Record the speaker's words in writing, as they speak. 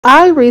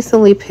I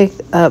recently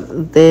picked up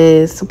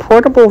this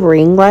portable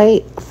ring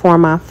light for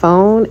my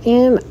phone,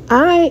 and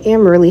I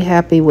am really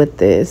happy with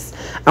this.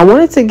 I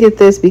wanted to get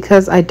this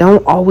because I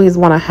don't always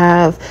want to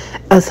have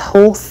a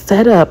whole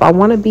setup. I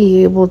want to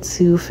be able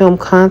to film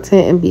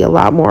content and be a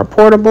lot more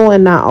portable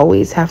and not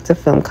always have to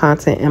film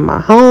content in my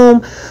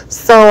home.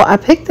 So I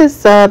picked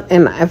this up,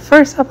 and at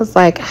first I was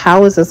like,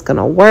 how is this going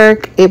to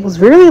work? It was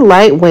really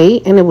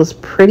lightweight and it was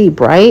pretty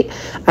bright.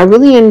 I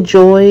really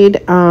enjoyed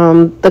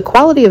the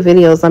quality of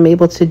videos I'm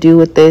able to do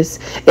with this.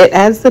 It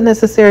adds the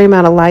necessary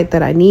amount of light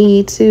that I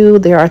need to.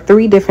 There are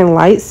 3 different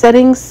light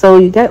settings, so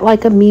you get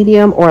like a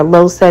medium or a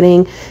low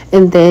setting,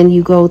 and then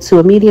you go to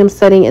a medium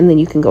setting, and then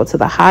you can go to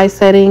the high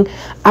setting.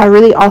 I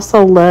really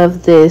also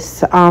love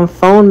this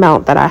phone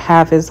mount that I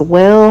have as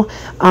well.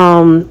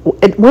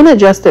 When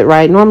adjusted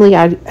right, normally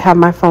I have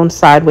my phone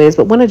sideways,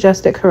 but when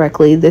adjusted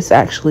correctly, this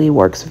actually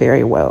works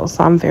very well,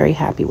 so I'm very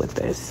happy with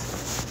this.